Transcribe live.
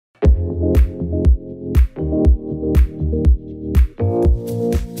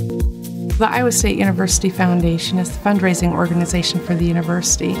The Iowa State University Foundation is the fundraising organization for the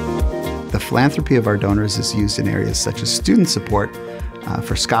university. The philanthropy of our donors is used in areas such as student support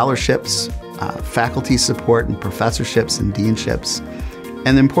for scholarships, faculty support and professorships and deanships,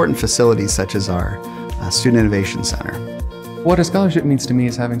 and important facilities such as our Student Innovation Center. What a scholarship means to me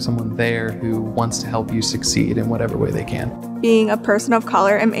is having someone there who wants to help you succeed in whatever way they can. Being a person of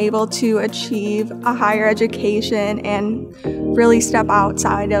color, I'm able to achieve a higher education and really step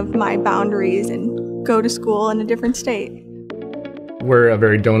outside of my boundaries and go to school in a different state. We're a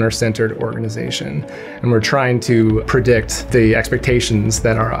very donor-centered organization, and we're trying to predict the expectations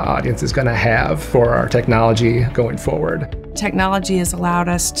that our audience is going to have for our technology going forward. Technology has allowed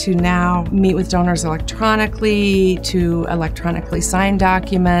us to now meet with donors electronically, to electronically sign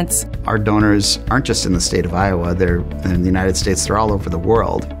documents. Our donors aren't just in the state of Iowa, they're in the United States, they're all over the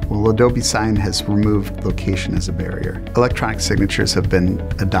world. Well, Adobe Sign has removed location as a barrier. Electronic signatures have been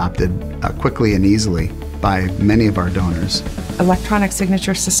adopted quickly and easily by many of our donors. Electronic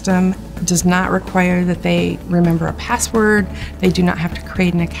signature system does not require that they remember a password. They do not have to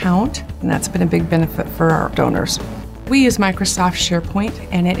create an account, and that's been a big benefit for our donors. We use Microsoft SharePoint,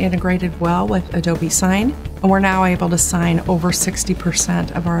 and it integrated well with Adobe Sign, and we're now able to sign over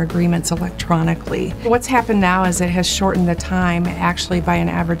 60% of our agreements electronically. What's happened now is it has shortened the time actually by an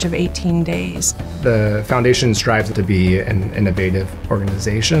average of 18 days. The foundation strives to be an innovative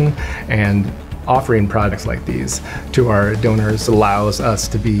organization, and offering products like these to our donors allows us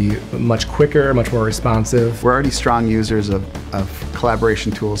to be much quicker, much more responsive. We're already strong users of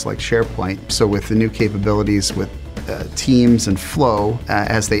collaboration tools like SharePoint, so with the new capabilities with Teams and Flow,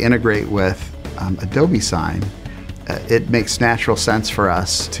 as they integrate with Adobe Sign, it makes natural sense for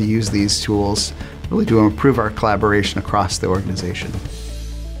us to use these tools really to improve our collaboration across the organization.